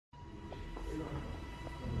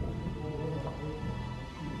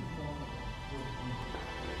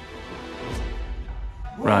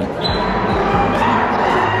Run.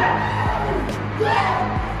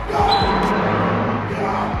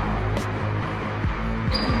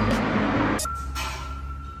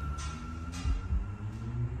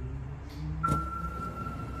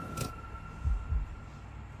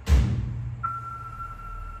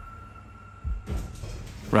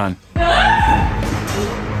 Run.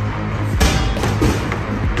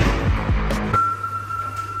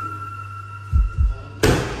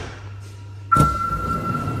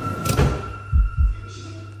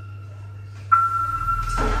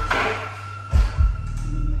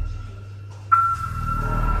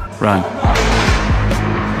 Run.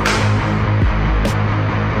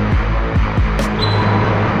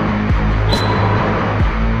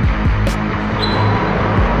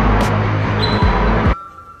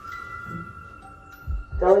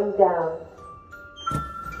 Going down.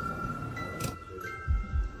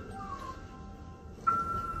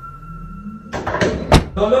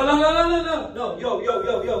 No, no, no, no, no, no, no, no, yo, yo,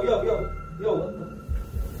 yo, yo, yo, yo, yo, what the?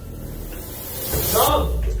 No!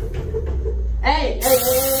 Hey, hey,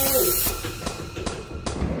 hey, hey!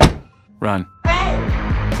 Run. Hey!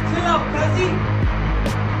 Chill out, pussy!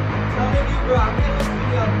 Telling you, bro, I'm gonna listen to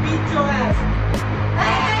you, I'll beat your ass!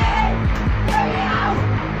 Hey! Let me out!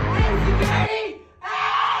 Hey, security!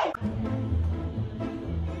 Hey!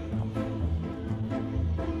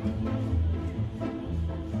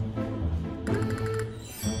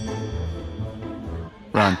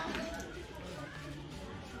 Run.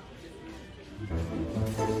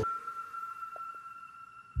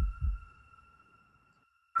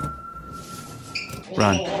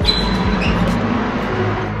 Run.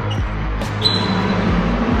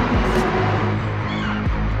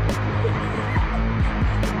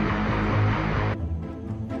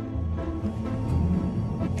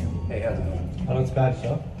 Hey, how's it going? Oh, not bad,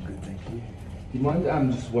 sir. Good, thank you. Do you mind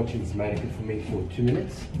just watching this mannequin for me for 2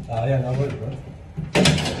 minutes? Yeah, no worries, bro.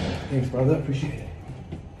 Thanks, brother. Appreciate it.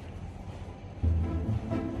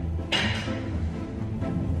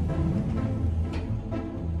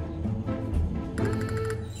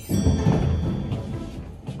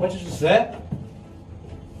 What did you say?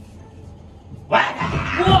 What?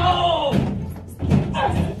 Whoa!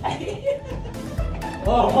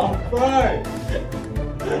 Oh, bro!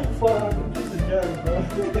 Fuck, this is a joke, bro.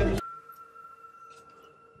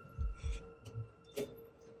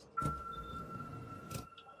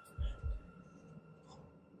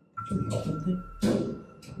 Something?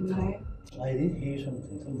 No, I did hear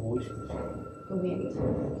something, some voices. the wind.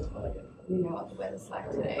 Oh, yeah. You know what the weather's like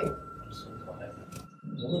today. I'm so tired.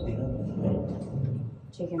 What dinner was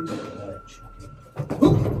Chicken. chicken.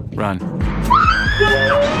 Run.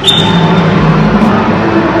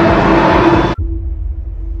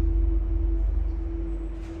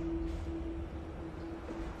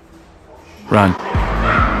 Run.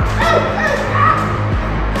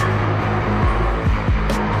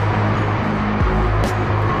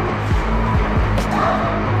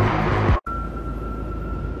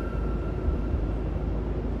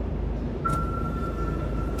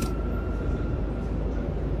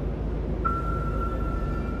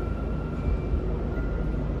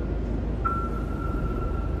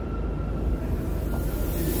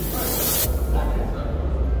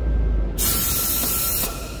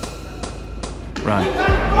 Run.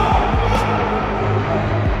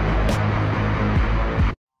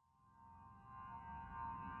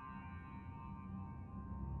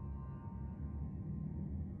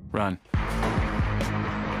 Run.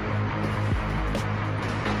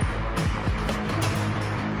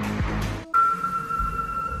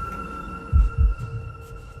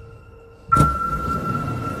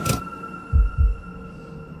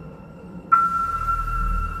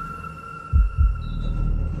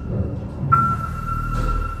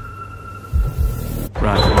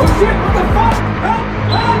 Run. Oh shit, what the fuck? Help!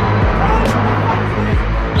 Help! Help!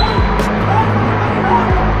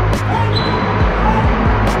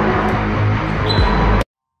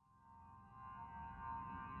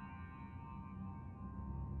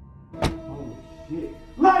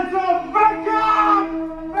 Lights off! Back up!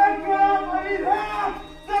 Back up! I need help!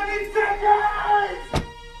 30 seconds!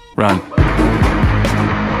 Run.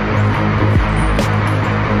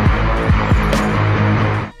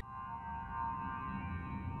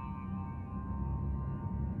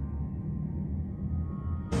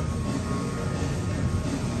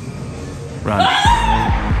 Run.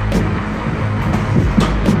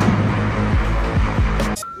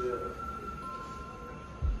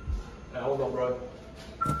 Now hold on, bro.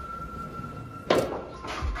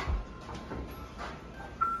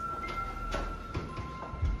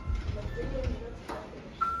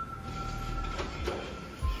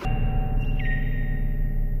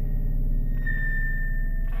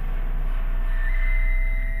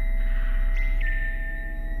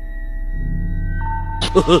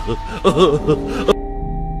 No,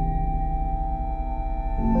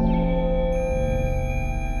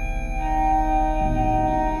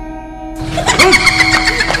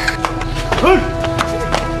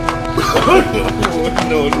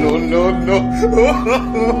 no, no, no.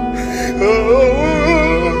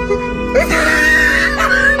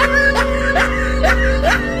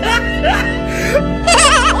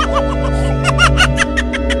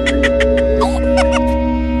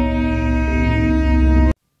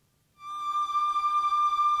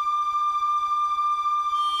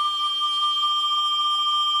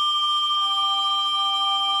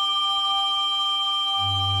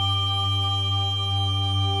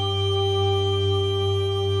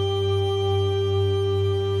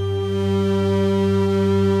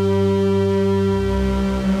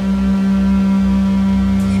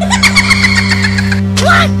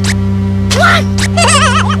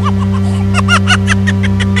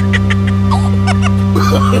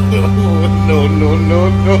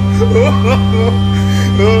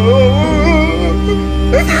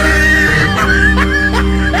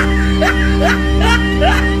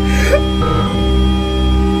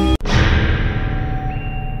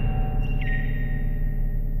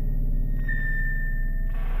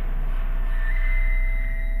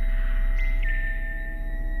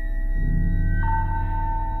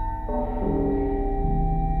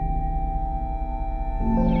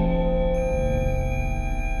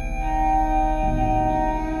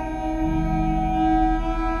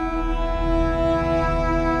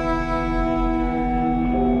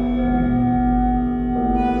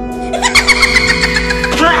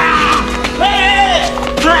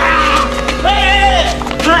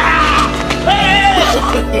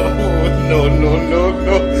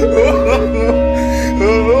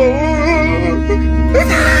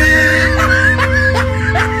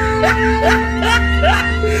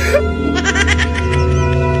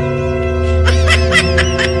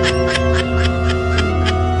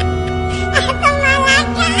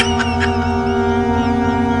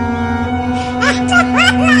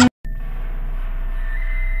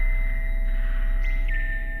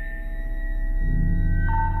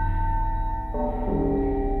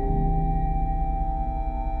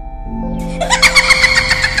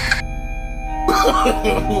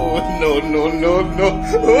 No, no, no, no, no,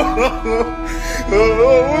 no. No,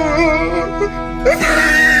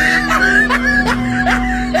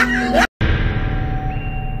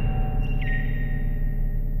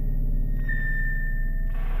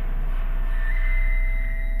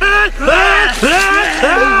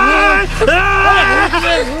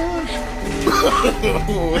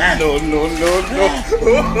 no, no, no, no,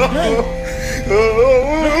 no.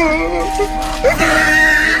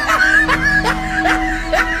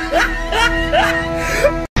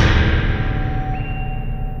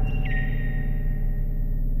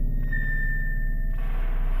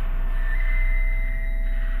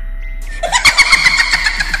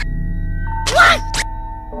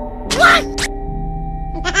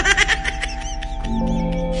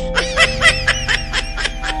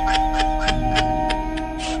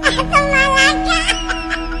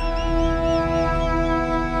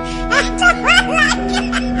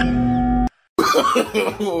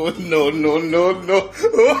 No, no, no, no.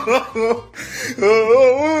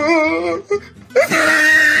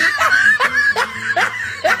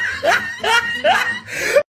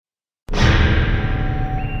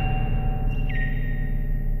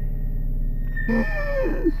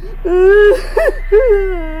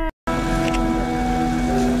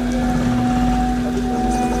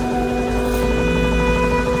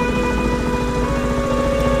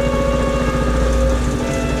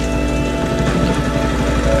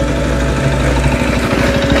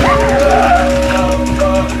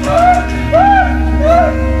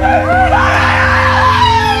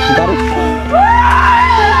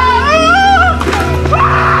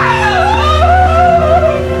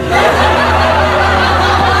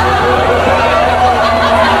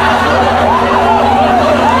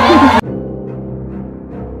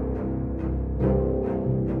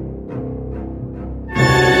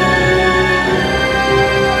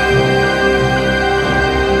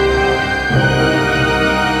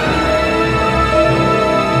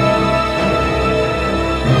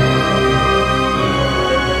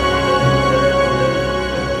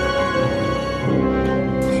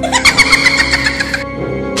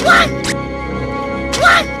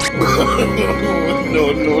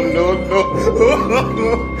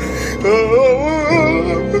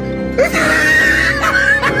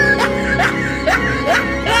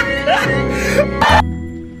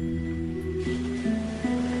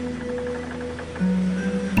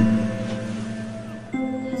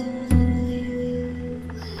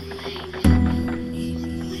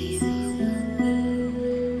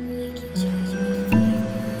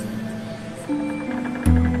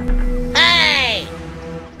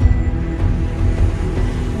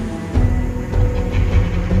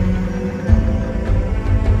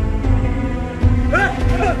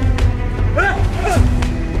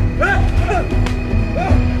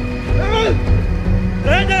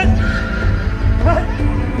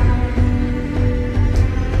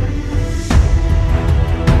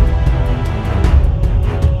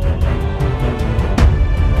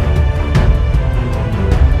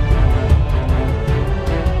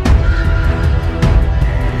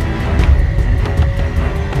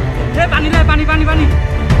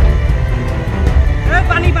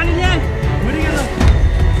 पानी पानी ले आए मरी गया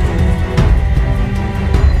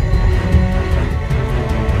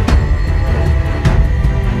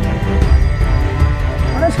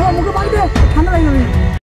अरे छोड़ मुझे भाग दे ठंडा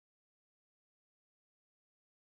लगेगा